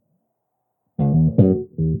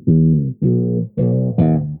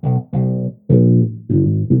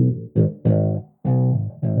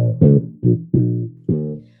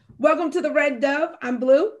welcome to the Red Dove. I'm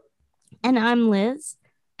Blue. And I'm Liz.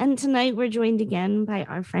 And tonight we're joined again by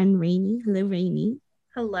our friend Rainey. Hello, Rainey.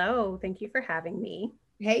 Hello. Thank you for having me.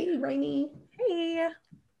 Hey, Rainey. Hey.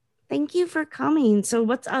 Thank you for coming. So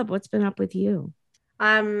what's up? What's been up with you?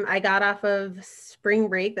 I got off of spring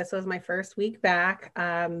break. This was my first week back.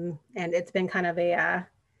 And it's been kind of a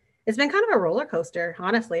roller coaster,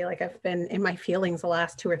 honestly. Like I've been in my feelings the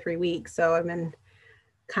last 2 or 3 weeks. So I've been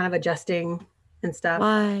kind of adjusting and stuff.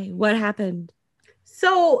 Why? What happened?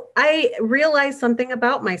 So I realized something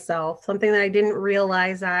about myself, something that I didn't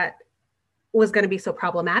realize that was going to be so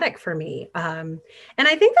problematic for me. And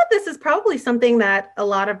I think that this is probably something that a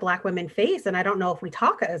lot of Black women face. And I don't know if we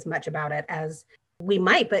talk as much about it as we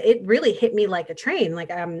might, but it really hit me like a train. Like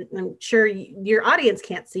I'm sure your audience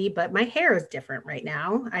can't see, but my hair is different right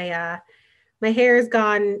now. My hair has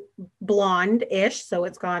gone blonde-ish. So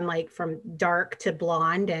it's gone like from dark to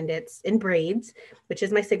blonde and it's in braids, which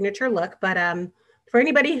is my signature look. But for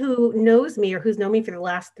anybody who knows me or who's known me for the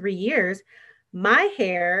last 3 years, my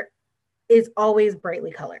hair is always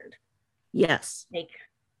brightly colored. Yes. Like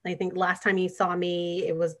I think last time you saw me,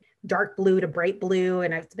 it was dark blue to bright blue,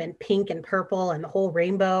 and it's been pink and purple and the whole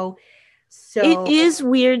rainbow. So it is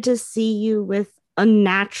weird to see you with a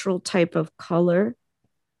natural type of color.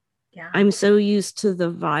 Yeah. I'm so used to the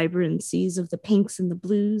vibrancies of the pinks and the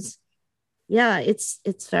blues. Yeah, it's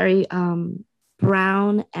very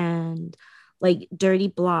brown and like dirty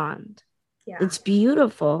blonde. Yeah. It's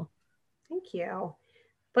beautiful. Thank you.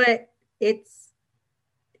 But it's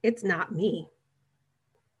not me.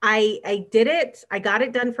 I did it. I got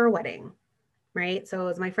it done for a wedding, right? So it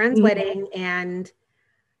was my friend's wedding, and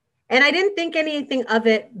I didn't think anything of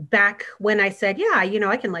it back when I said, yeah,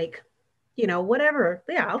 I can whatever.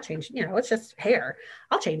 Yeah, I'll change, it's just hair.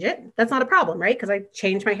 I'll change it. That's not a problem, right? Because I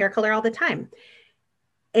change my hair color all the time.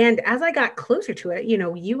 And as I got closer to it, you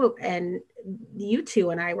two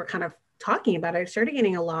and I were kind of talking about it. I started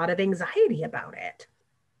getting a lot of anxiety about it.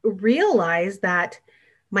 Realized that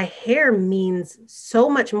my hair means so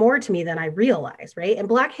much more to me than I realized, right? And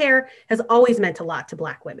Black hair has always meant a lot to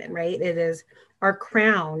Black women, right? It is our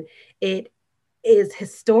crown. It is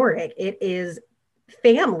historic. It is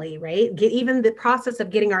family, right? Even the process of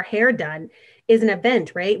getting our hair done is an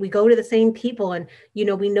event, right? We go to the same people and,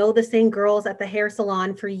 we know the same girls at the hair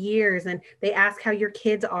salon for years, and they ask how your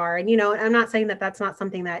kids are. And, I'm not saying that that's not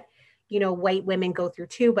something that, white women go through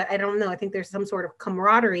too, but I don't know. I think there's some sort of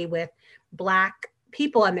camaraderie with Black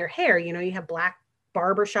people and their hair. You have Black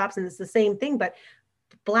barbershops and it's the same thing, but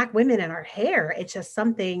Black women and our hair, it's just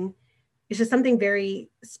something very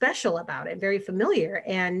special about it, very familiar.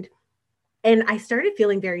 And I started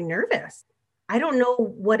feeling very nervous. I don't know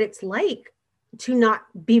what it's like to not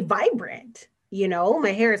be vibrant.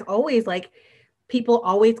 My hair is always like, people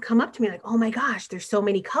always come up to me like, oh my gosh, there's so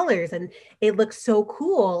many colors and it looks so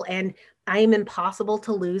cool. And I am impossible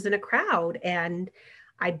to lose in a crowd. And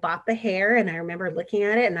I bought the hair and I remember looking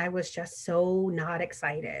at it and I was just so not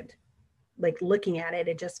excited. Like looking at it,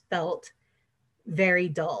 it just felt very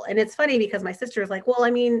dull. And it's funny because my sister was like, well,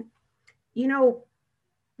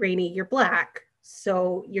 Rainey, you're Black,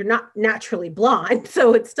 so you're not naturally blonde.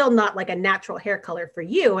 So it's still not like a natural hair color for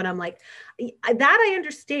you. And I'm like, that I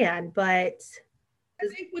understand, but I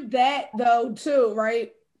think with that though, too,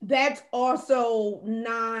 right? That's also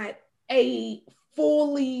not a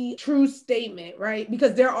fully true statement, right?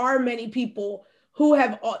 Because there are many people who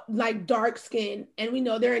have like dark skin, and we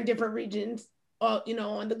know they're in different regions,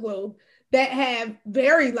 on the globe, that have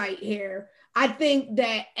very light hair. I think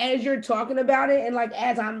that as you're talking about it, and like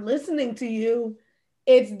as I'm listening to you,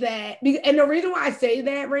 it's that, and the reason why I say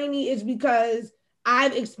that, Rainey, is because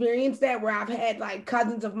I've experienced that where I've had like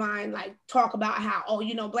cousins of mine like talk about how,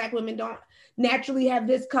 Black women don't naturally have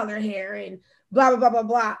this color hair and blah, blah, blah, blah,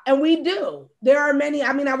 blah. And we do. There are many.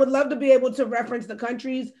 I mean, I would love to be able to reference the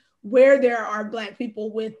countries where there are Black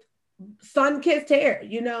people with sun-kissed hair,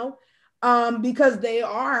 because they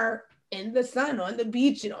are in the sun, on the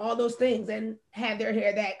beach and all those things and have their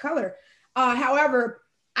hair that color. However,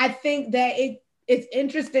 I think that it's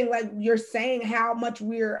interesting, like you're saying, how much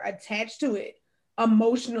we're attached to it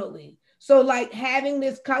emotionally. So like having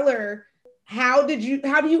this color, how do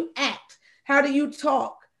you act? How do you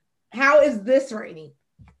talk? How is this Rainey?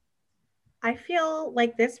 I feel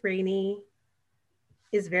like this Rainey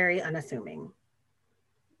is very unassuming.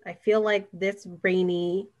 I feel like this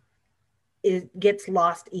Rainey gets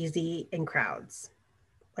lost easy in crowds.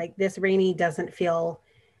 Like this Rainey doesn't feel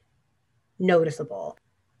noticeable.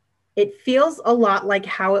 It feels a lot like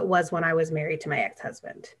how it was when I was married to my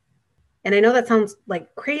ex-husband. And I know that sounds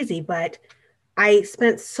like crazy, but I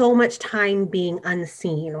spent so much time being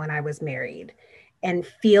unseen when I was married. and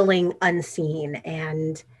feeling unseen.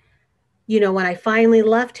 And, you know, when I finally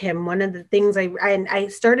left him, one of the things I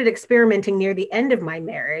started experimenting near the end of my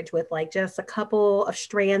marriage with like just a couple of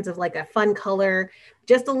strands of like a fun color,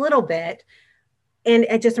 just a little bit. And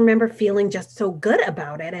I just remember feeling just so good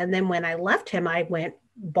about it. And then when I left him, I went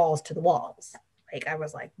balls to the walls. Like I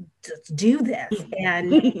was like, just do this.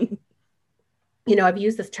 And, you know, I've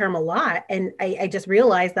used this term a lot. And I just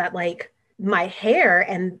realized that like my hair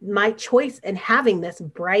and my choice in having this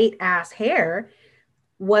bright ass hair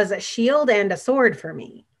was a shield and a sword for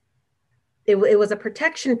me. It was a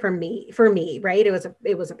protection for me, right?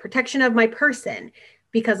 It was a protection of my person,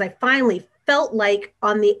 because I finally felt like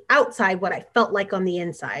on the outside what I felt like on the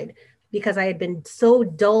inside, because I had been so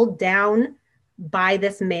dulled down by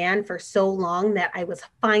this man for so long that I was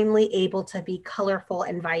finally able to be colorful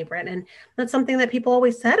and vibrant. And that's something that people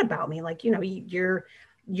always said about me, like, you know, your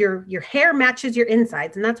hair matches your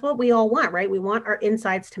insides, and that's what we all want, right? We want our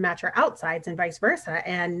insides to match our outsides and vice versa.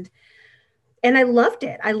 And I loved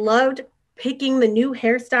it. I loved picking the new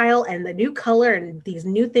hairstyle and the new color and these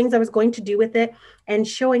new things I was going to do with it, and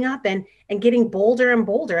showing up and getting bolder and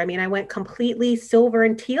bolder. I mean, I went completely silver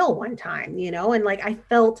and teal one time, you know, and like I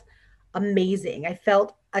felt amazing. I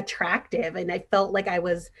felt attractive, and I felt like I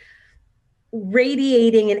was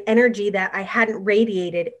radiating an energy that I hadn't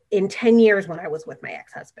radiated in 10 years when I was with my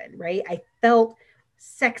ex-husband, right? I felt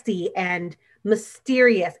sexy and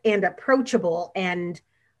mysterious and approachable and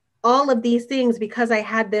all of these things, because I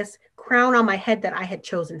had this crown on my head that I had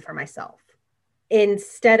chosen for myself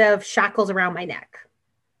instead of shackles around my neck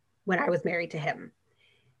when I was married to him.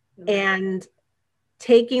 And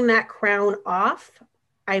taking that crown off,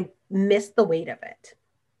 I missed the weight of it.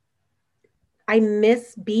 I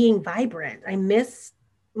miss being vibrant. I miss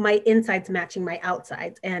my insides matching my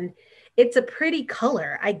outsides. And it's a pretty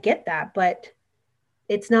color. I get that, but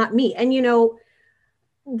it's not me. And, you know,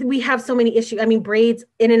 we have so many issues. I mean, braids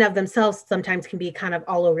in and of themselves sometimes can be kind of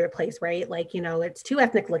all over the place, right? Like, you know, it's too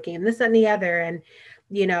ethnic looking and this and the other. And,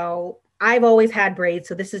 you know, I've always had braids.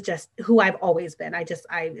 So this is just who I've always been.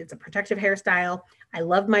 It's a protective hairstyle. I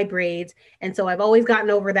love my braids. And so I've always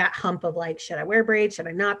gotten over that hump of like, should I wear braids? Should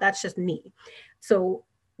I not? That's just me. So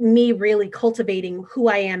me really cultivating who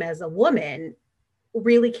I am as a woman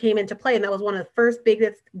really came into play. And that was one of the first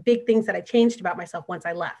big things that I changed about myself once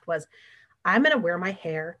I left was, I'm going to wear my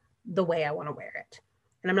hair the way I want to wear it.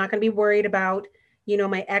 And I'm not going to be worried about, you know,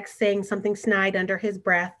 my ex saying something snide under his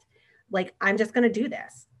breath. Like, I'm just going to do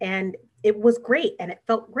this. And it was great. And it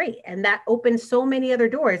felt great. And that opened so many other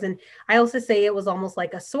doors. And I also say it was almost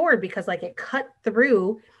like a sword, because like it cut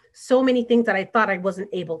through so many things that I thought I wasn't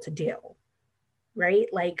able to do. Right.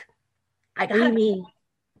 Like I got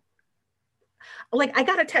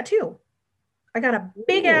a tattoo. I got a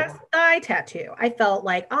big ass thigh tattoo. I felt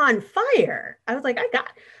like on fire. I was like, I got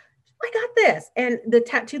this. And the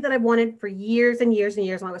tattoo that I wanted for years and years and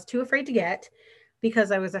years, and I was too afraid to get,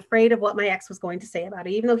 because I was afraid of what my ex was going to say about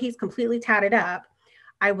it. Even though he's completely tatted up,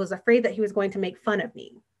 I was afraid that he was going to make fun of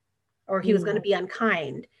me, or he was going to be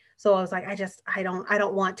unkind. So I was like, I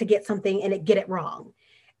don't want to get something and get it wrong.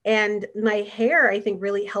 And my hair, I think,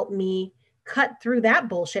 really helped me cut through that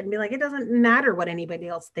bullshit and be like, it doesn't matter what anybody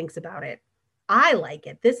else thinks about it. I like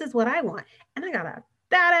it. This is what I want. And I got a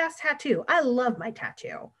badass tattoo. I love my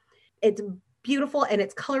tattoo. It's beautiful and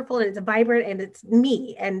it's colorful and it's vibrant and it's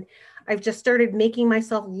me. And I've just started making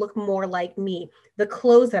myself look more like me. The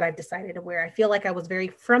clothes that I've decided to wear, I feel like I was very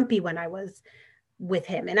frumpy when I was with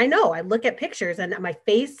him. And I know I look at pictures and my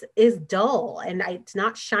face is dull and it's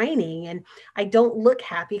not shining and I don't look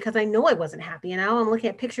happy because I know I wasn't happy. And now I'm looking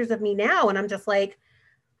at pictures of me now and I'm just like,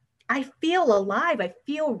 I feel alive. I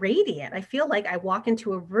feel radiant. I feel like I walk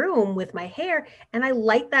into a room with my hair and I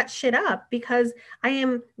light that shit up because I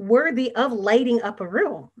am worthy of lighting up a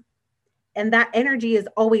room. And that energy has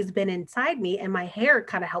always been inside me. And my hair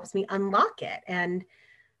kind of helps me unlock it, and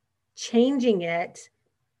changing it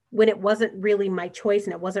when it wasn't really my choice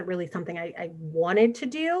and it wasn't really something I wanted to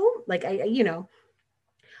do. Like I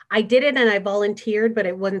did it and I volunteered, but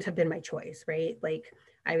it wouldn't have been my choice, right? Like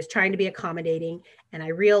I was trying to be accommodating and I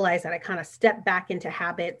realized that I kind of stepped back into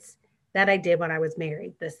habits that I did when I was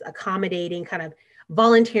married, this accommodating kind of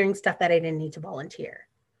volunteering stuff that I didn't need to volunteer.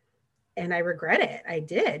 And I regret it. I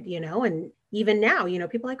did, and even now,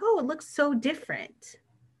 people are like, oh, it looks so different.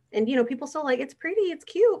 And, people still like, it's pretty, it's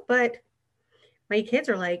cute. But my kids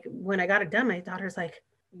are like, when I got it done, my daughter's like,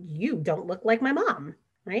 you don't look like my mom.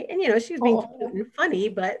 Right. And, she was being cute and funny,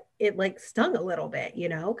 but it like stung a little bit,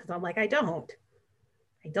 because I'm like, I don't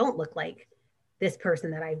look like this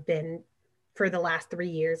person that I've been for the last 3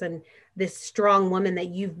 years. And this strong woman that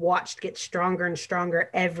you've watched get stronger and stronger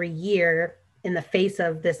every year in the face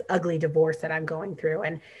of this ugly divorce that I'm going through,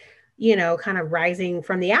 and, you know, kind of rising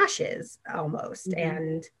from the ashes almost. Mm-hmm.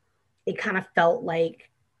 And it kind of felt like,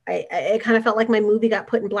 it kind of felt like my movie got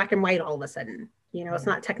put in black and white all of a sudden. You know, it's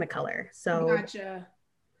not Technicolor. So Gotcha.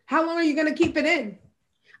 How long are you going to keep it in?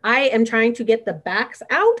 I am trying to get the backs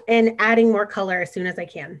out and adding more color as soon as I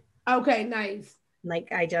can. Okay, nice. Like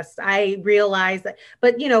I realized that,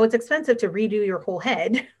 but you know, it's expensive to redo your whole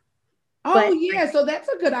head. Oh, But yeah. So that's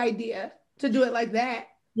a good idea to do it like that.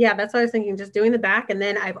 yeah, that's what I was thinking, just doing the back. And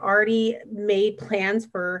then I've already made plans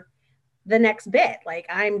for the next bit. Like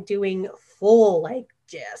I'm doing full, like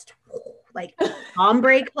just like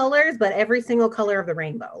ombre colors, but every single color of the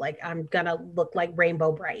rainbow. Like I'm gonna look like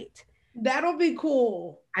Rainbow Bright. That'll be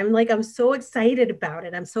cool. I'm so excited about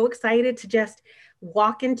it. I'm so excited to just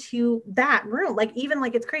walk into that room. Like, even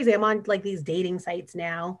like, it's crazy. I'm on like these dating sites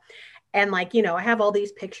now. And like, you know, I have all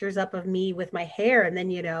these pictures up of me with my hair. And then,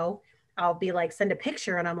 you know, I'll be like, send a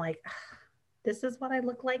picture. And I'm like, this is what I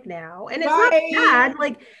look like now. And it's not bad.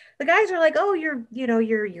 Like the guys are like, oh, you're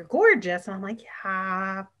gorgeous. And I'm like,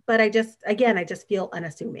 yeah. But I just feel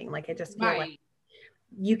unassuming. Like I just feel like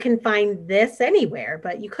you can find this anywhere,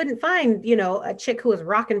 but you couldn't find, you know, a chick who was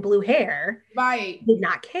rocking blue hair, did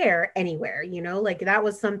not care anywhere, you know, like that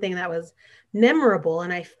was something that was memorable.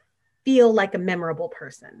 And I feel like a memorable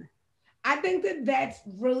person. I think that that's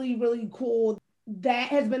really, really cool. That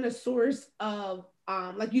has been a source of,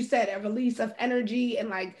 like you said, a release of energy and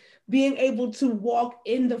like being able to walk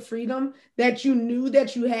in the freedom that you knew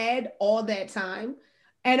that you had all that time.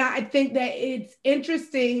 And I think that it's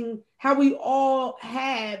interesting how we all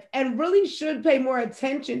have and really should pay more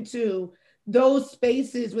attention to those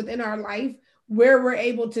spaces within our life where we're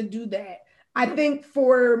able to do that. I think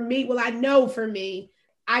for me, well, I know for me,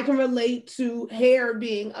 I can relate to hair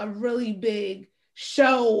being a really big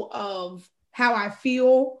show of how I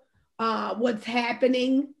feel, what's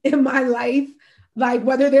happening in my life, like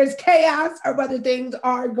whether there's chaos or whether things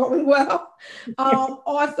are going well.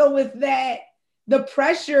 Also with that, the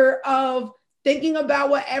pressure of thinking about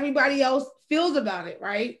what everybody else feels about it,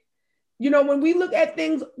 right? You know, when we look at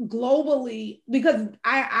things globally, because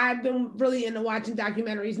I've been really into watching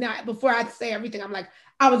documentaries now. Before I say everything, I'm like,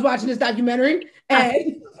 I was watching this documentary,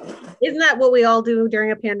 and isn't that what we all do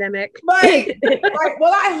during a pandemic? Right. Right.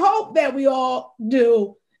 Well, I hope that we all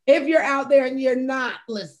do. If you're out there and you're not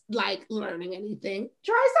like learning anything,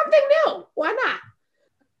 try something new. Why not?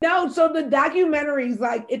 No, so the documentaries,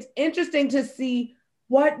 like it's interesting to see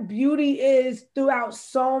what beauty is throughout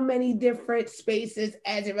so many different spaces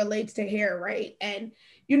as it relates to hair, right? And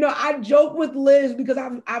you know, I joke with Liz because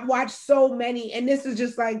I've watched so many, and this is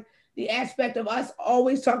just like the aspect of us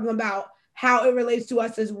always talking about how it relates to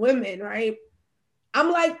us as women, right?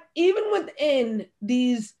 I'm like, even within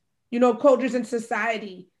these, you know, cultures and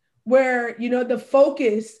society where, you know, the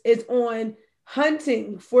focus is on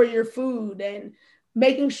hunting for your food and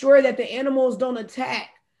making sure that the animals don't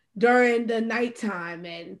attack during the nighttime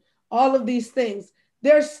and all of these things,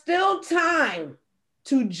 there's still time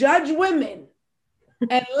to judge women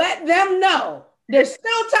and let them know there's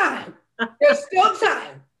still time. There's still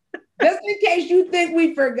time. Just in case you think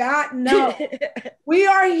we forgot, no, we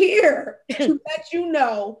are here to let you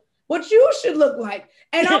know what you should look like.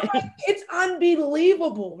 And I'm like, it's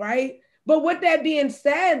unbelievable, right? But with that being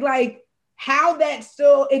said, like how that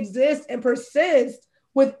still exists and persists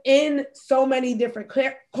within so many different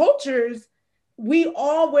cultures, we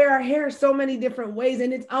all wear our hair so many different ways,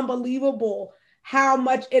 and it's unbelievable how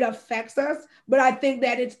much it affects us. But I think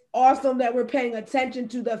that it's awesome that we're paying attention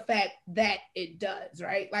to the fact that it does,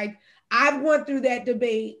 right? Like I've gone through that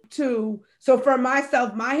debate too. So for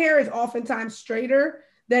myself, my hair is oftentimes straighter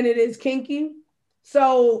than it is kinky.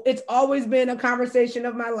 So it's always been a conversation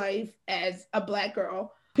of my life as a Black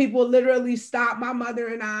girl. People literally stop my mother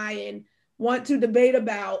and I and want to debate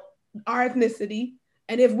about our ethnicity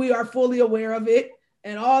and if we are fully aware of it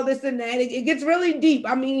and all this and that. It gets really deep.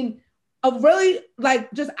 I mean, of really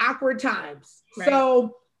like just awkward times. Right.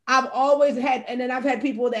 So I've always had, and then I've had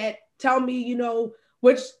people that tell me, you know,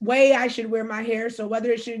 which way I should wear my hair. So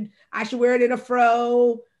whether I should wear it in a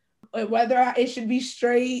fro, or whether it should be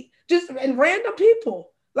straight, just and random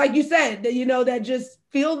people, like you said, that, you know, that just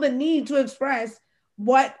feel the need to express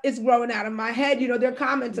what is growing out of my head, you know, their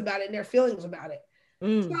comments about it and their feelings about it.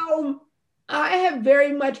 So I have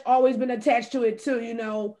very much always been attached to it too, you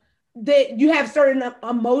know, that you have certain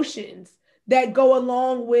emotions that go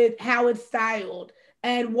along with how it's styled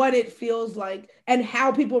and what it feels like and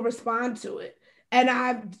how people respond to it. And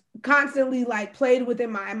I've constantly like played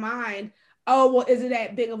within my mind, oh, well, is it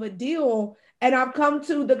that big of a deal? And I've come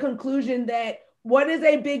to the conclusion that what is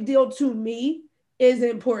a big deal to me is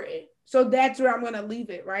important. So that's where I'm going to leave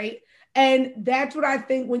it, right? And that's what I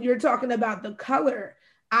think when you're talking about the color.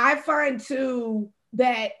 I find too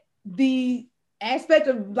that the aspect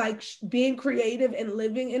of like being creative and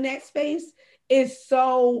living in that space is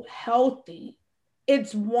so healthy.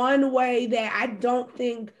 It's one way that I don't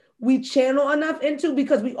think we channel enough into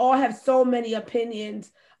because we all have so many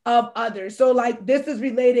opinions of others. So like this is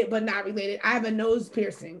related but not related. I have a nose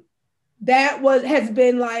piercing. That has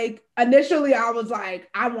been like initially I was like,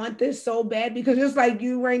 I want this so bad because just like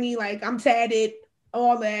you, Rainey, like I'm tatted,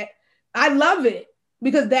 all that. I love it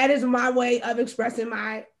because that is my way of expressing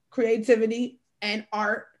my creativity and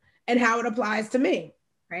art and how it applies to me.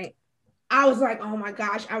 Right. I was like, oh my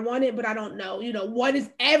gosh, I want it, but I don't know. What is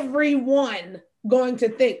everyone going to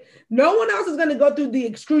think? No one else is going to go through the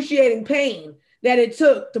excruciating pain that it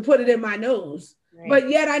took to put it in my nose. Right. But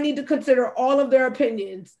yet I need to consider all of their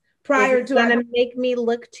opinions prior to. It's going to make me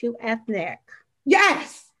look too ethnic.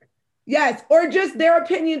 Yes. Or just their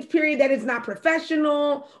opinions, period, that it's not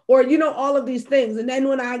professional or, all of these things. And then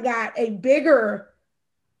when I got a bigger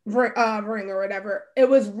ring or whatever, it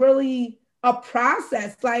was really a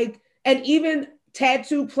process. Like, and even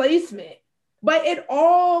tattoo placement, but it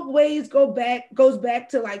always goes back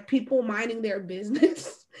to like people minding their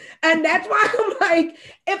business. And that's why I'm like,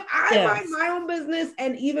 if I mind my own business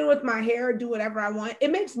and even with my hair, do whatever I want,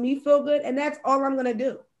 it makes me feel good. And that's all I'm going to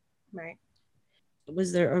do. Right.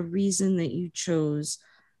 Was there a reason that you chose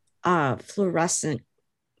fluorescent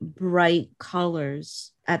bright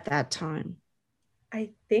colors at that time? I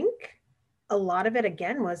think a lot of it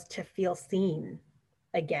again was to feel seen.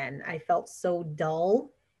 Again, I felt so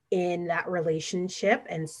dull in that relationship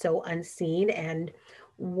and so unseen. And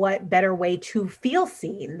what better way to feel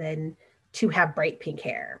seen than to have bright pink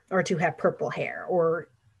hair or to have purple hair or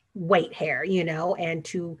white hair, and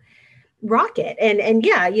to rock it. And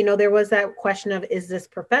yeah, there was that question of, is this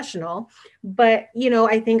professional? But,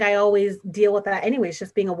 I think I always deal with that anyways,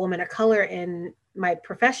 just being a woman of color in my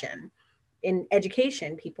profession. In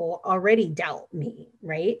education, people already doubt me,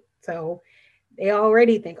 right? So they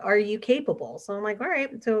already think, are you capable? So I'm like, all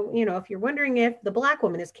right. So, if you're wondering if the Black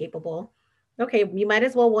woman is capable, okay, you might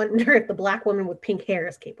as well wonder if the Black woman with pink hair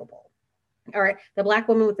is capable. All right, the Black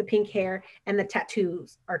woman with the pink hair and the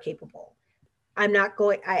tattoos are capable. I'm not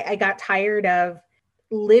going, I got tired of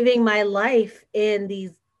living my life in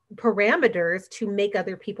these parameters to make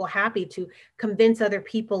other people happy, to convince other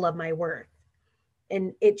people of my worth.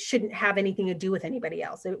 And it shouldn't have anything to do with anybody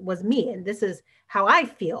else. It was me. And this is how I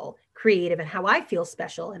feel creative and how I feel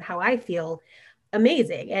special and how I feel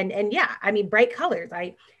amazing. And yeah, I mean, bright colors.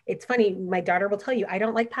 It's funny. My daughter will tell you, I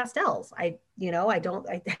don't like pastels. I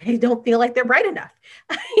don't feel like they're bright enough.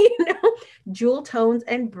 Jewel tones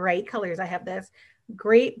and bright colors. I have this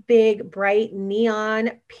great big bright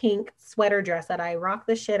neon pink sweater dress that I rock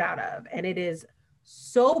the shit out of. And it is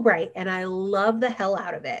so bright and I love the hell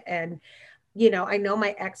out of it. And I know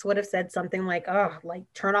my ex would have said something like, oh, like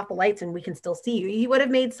turn off the lights and we can still see you. He would have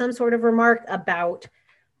made some sort of remark about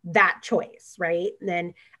that choice, right? And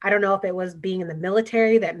then I don't know if it was being in the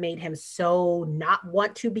military that made him so not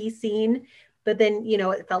want to be seen. But then,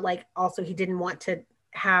 it felt like also he didn't want to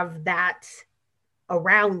have that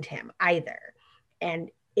around him either. And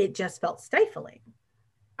it just felt stifling.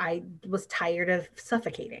 I was tired of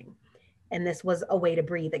suffocating. And this was a way to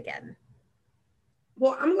breathe again.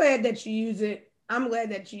 Well, I'm glad that you use it.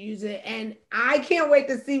 And I can't wait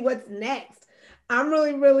to see what's next. I'm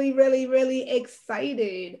really, really, really, really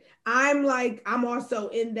excited. I'm also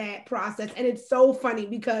in that process. And it's so funny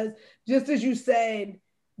because just as you said,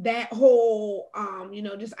 that whole,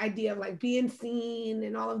 just idea of like being seen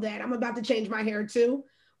and all of that, I'm about to change my hair too.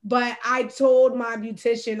 But I told my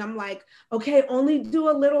beautician, I'm like, okay, only do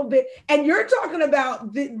a little bit. And you're talking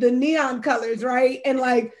about the neon colors, right? And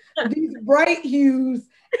like these bright hues.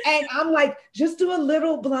 And I'm like, just do a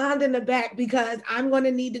little blonde in the back because I'm going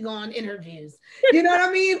to need to go on interviews. You know what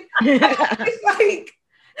I mean?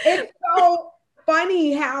 It's so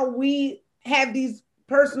funny how we have these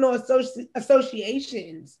personal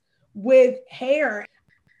associations with hair.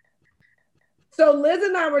 So Liz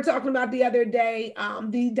and I were talking about the other day,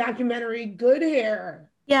 the documentary Good Hair.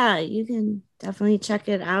 Yeah, you can definitely check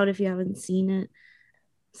it out if you haven't seen it.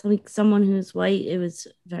 So someone who's white, it was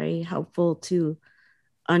very helpful to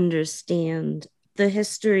understand the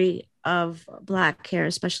history of Black hair,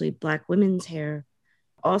 especially Black women's hair.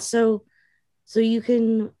 Also, so you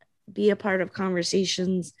can be a part of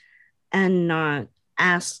conversations and not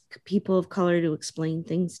ask people of color to explain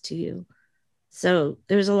things to you. So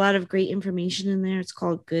there's a lot of great information in there. It's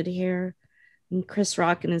called Good Hair. And Chris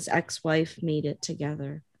Rock and his ex-wife made it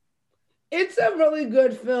together. It's a really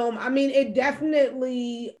good film. I mean, it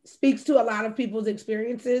definitely speaks to a lot of people's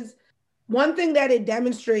experiences. One thing that it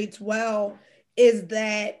demonstrates well is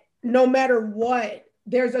that no matter what,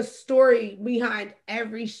 there's a story behind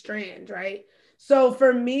every strand, right? So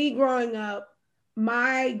for me growing up,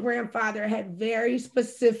 my grandfather had very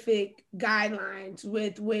specific guidelines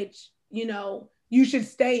with which, you should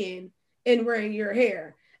stay in wearing your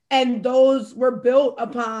hair. And those were built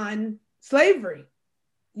upon slavery,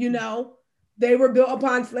 you know, they were built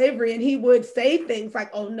upon slavery. And he would say things like,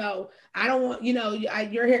 oh no, I don't want,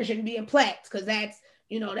 your hair shouldn't be in plaits because that's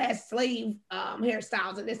slave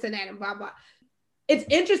hairstyles and this and that and blah blah. It's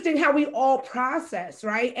interesting how we all process,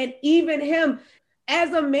 right? And even him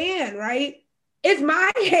as a man, right? It's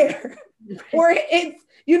my hair or it's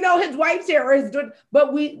his wife's hair or his,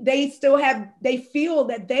 but they feel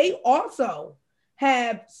that they also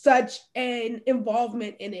have such an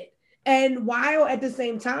involvement in it. And while at the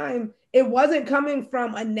same time, it wasn't coming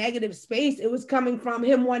from a negative space, it was coming from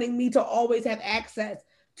him wanting me to always have access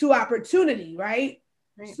to opportunity, right?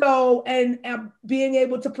 So, and being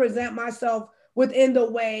able to present myself within the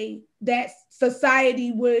way that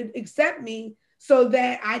society would accept me so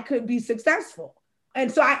that I could be successful.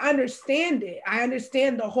 And so I understand it. I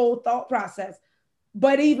understand the whole thought process.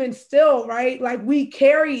 But even still, right, like we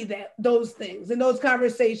carry those things and those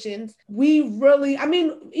conversations. We really, I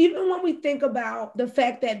mean, even when we think about the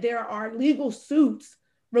fact that there are legal suits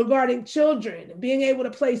regarding children being able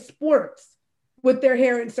to play sports with their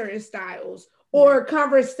hair in certain styles, or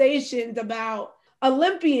conversations about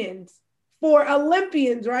Olympians,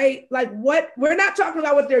 right? Like we're not talking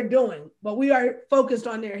about what they're doing, but we are focused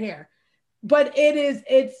on their hair. But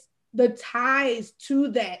it's the ties to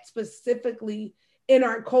that specifically in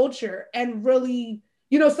our culture. And really,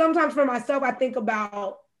 sometimes for myself, I think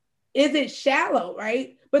about, is it shallow,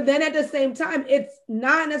 right? But then at the same time, it's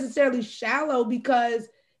not necessarily shallow because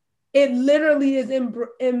it literally is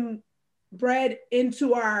inbred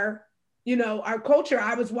into our culture.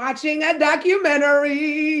 I was watching a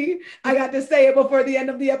documentary. I got to say it before the end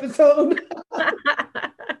of the episode.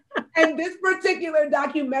 And this particular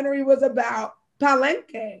documentary was about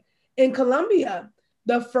Palenque in Colombia,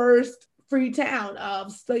 the first free town of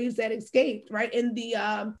slaves that escaped, right, in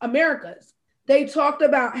the Americas. They talked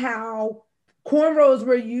about how cornrows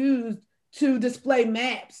were used to display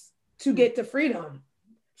maps to get to freedom.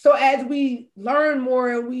 So as we learn more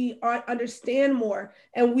and we understand more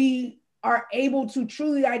and we are able to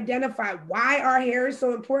truly identify why our hair is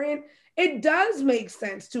so important, it does make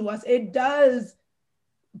sense to us. It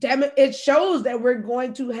shows that we're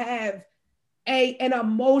going to have an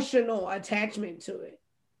emotional attachment to it.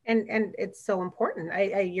 And it's so important.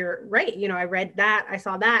 You're right. I read that, I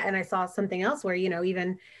saw that, and I saw something else where,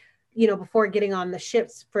 even, before getting on the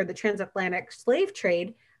ships for the transatlantic slave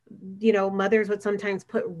trade, mothers would sometimes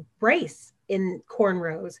put rice in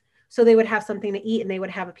cornrows so they would have something to eat and they would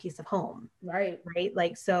have a piece of home. Right.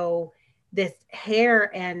 Like, so this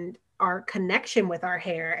hair and our connection with our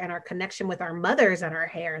hair and our connection with our mothers and our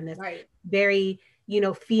hair and this very,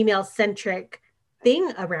 female centric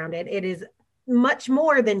thing around it. It is much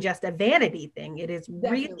more than just a vanity thing. It is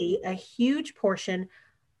really a huge portion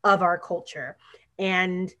of our culture,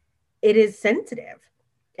 and it is sensitive,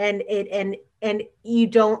 and I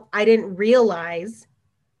didn't realize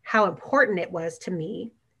how important it was to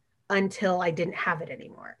me until I didn't have it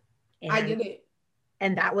anymore. And I get it.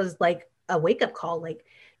 And that was like a wake-up call. Like,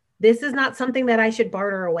 this is not something that I should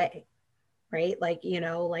barter away. Right. Like,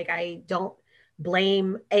 I don't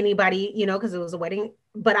blame anybody, because it was a wedding,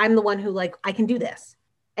 but I'm the one who, like, I can do this.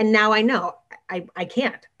 And now I know I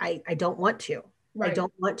can't, I don't want to, I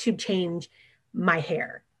don't want to change my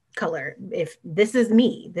hair color. If this is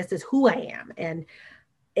me, this is who I am. And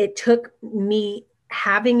it took me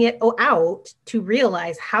having it out to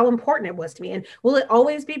realize how important it was to me. And will it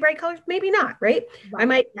always be bright colors? Maybe not. Right. I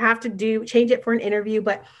might have to change it for an interview,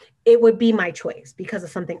 but it would be my choice because of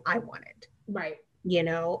something I wanted. Right.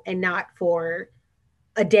 And not for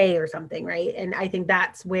a day or something. Right. And I think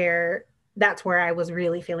that's where I was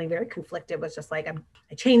really feeling very conflicted. Was just like,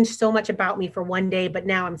 I changed so much about me for one day, but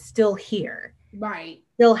now I'm still here. Right.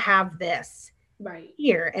 Still have this right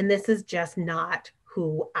here. And this is just not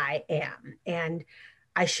who I am. And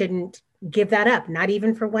I shouldn't give that up. Not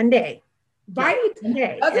even for one day. Right. Doesn't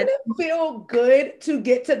it feel good to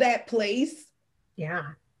get to that place? Yeah.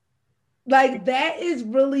 Like, that is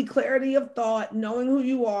really clarity of thought, knowing who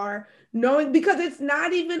you are, because it's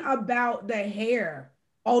not even about the hair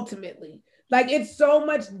ultimately. Like, it's so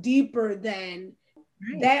much deeper than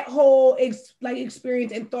that whole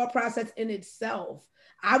experience and thought process in itself.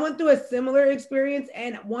 I went through a similar experience,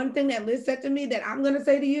 and one thing that Liz said to me that I'm going to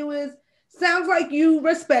say to you is, sounds like you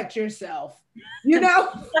respect yourself, And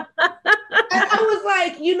I was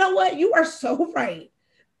like, you know what? You are so right.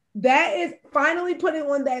 That is finally putting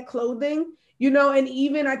on that clothing, and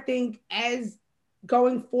even I think as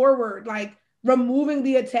going forward, like removing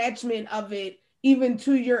the attachment of it even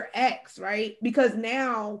to your ex, right? Because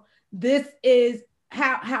now this is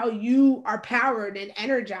how you are powered and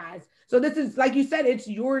energized. So this is, like you said, it's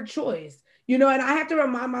your choice, and I have to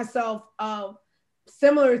remind myself of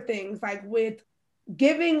similar things, like with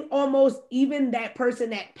giving almost even that person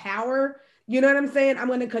that power. You know what I'm saying? I'm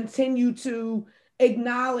going to continue to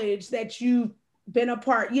acknowledge that you've been a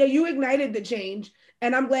part. Yeah, you ignited the change,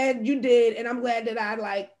 and I'm glad you did. And I'm glad that I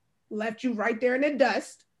like left you right there in the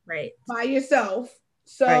dust, right, by yourself.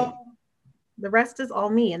 So right. The rest is all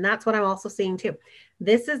me. And that's what I'm also seeing too.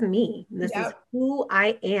 This is me. This is who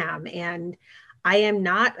I am. And I am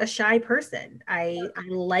not a shy person. I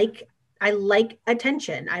like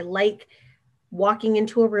attention. I like walking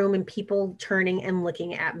into a room and people turning and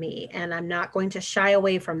looking at me. And I'm not going to shy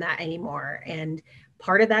away from that anymore. And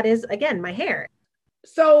part of that is, again, my hair.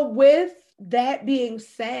 So with that being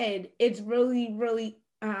said, it's really, really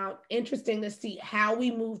interesting to see how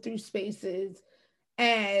we move through spaces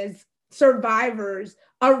as survivors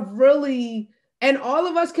are really, and all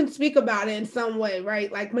of us can speak about it in some way,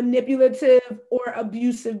 right? Like manipulative or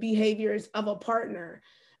abusive behaviors of a partner.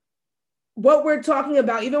 What we're talking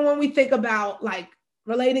about, even when we think about like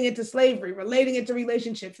relating it to slavery, relating it to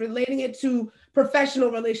relationships, relating it to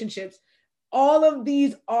professional relationships, all of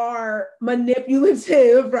these are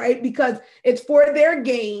manipulative, right? Because it's for their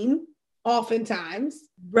gain, oftentimes.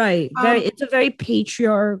 Right. It's a very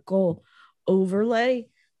patriarchal overlay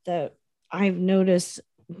that I've noticed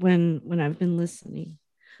when I've been listening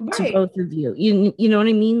to both of you. You know what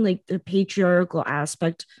I mean? Like the patriarchal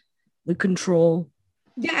aspect, the control.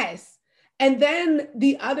 Yes. And then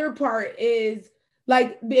the other part is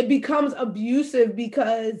like it becomes abusive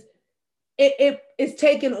because it is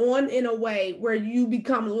taken on in a way where you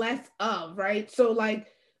become less of, right? So like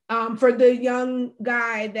for the young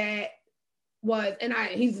guy that was, and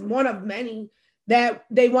he's one of many that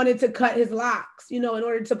they wanted to cut his locks, in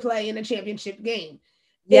order to play in a championship game.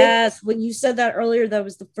 Yes, when you said that earlier, that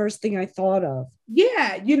was the first thing I thought of.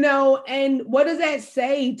 Yeah, and what does that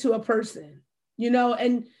say to a person?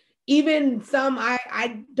 And even some,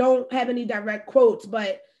 I don't have any direct quotes,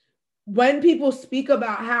 but when people speak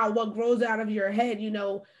about how what grows out of your head,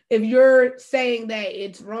 if you're saying that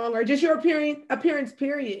it's wrong or just your appearance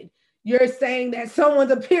period, you're saying that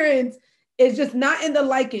someone's appearance is just not in the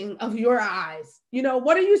liking of your eyes.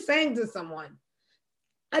 What are you saying to someone?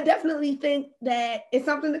 I definitely think that it's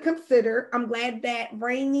something to consider. I'm glad that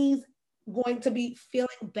Rainey's going to be feeling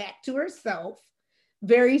back to herself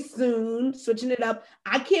very soon, switching it up.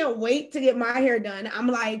 I can't wait to get my hair done. I'm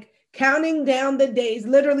like counting down the days.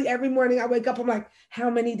 Literally every morning I wake up, I'm like, how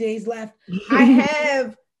many days left? I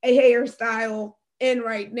have a hairstyle in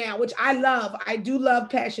right now, which I love. I do love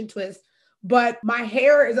passion twists, but my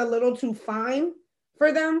hair is a little too fine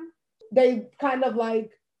for them. They kind of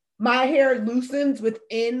like, my hair loosens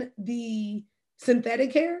within the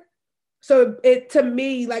synthetic hair. So it, to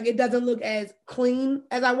me, like it doesn't look as clean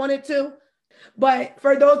as I want it to. But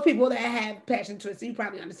for those people that have passion twists, you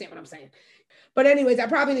probably understand what I'm saying. But anyways, I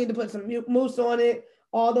probably need to put some mousse on it.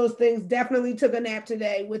 All those things. Definitely took a nap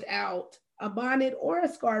today without a bonnet or a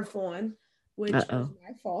scarf on, which was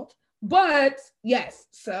my fault. But yes,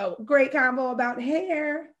 so great combo about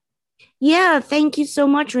hair. Yeah, thank you so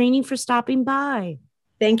much, Rainey, for stopping by.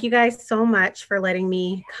 Thank you guys so much for letting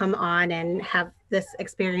me come on and have this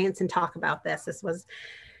experience and talk about this. This was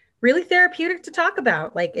really therapeutic to talk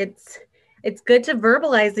about. Like it's good to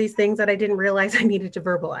verbalize these things that I didn't realize I needed to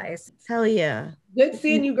verbalize. Hell yeah. Good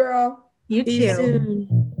seeing you, girl. You See too. You soon.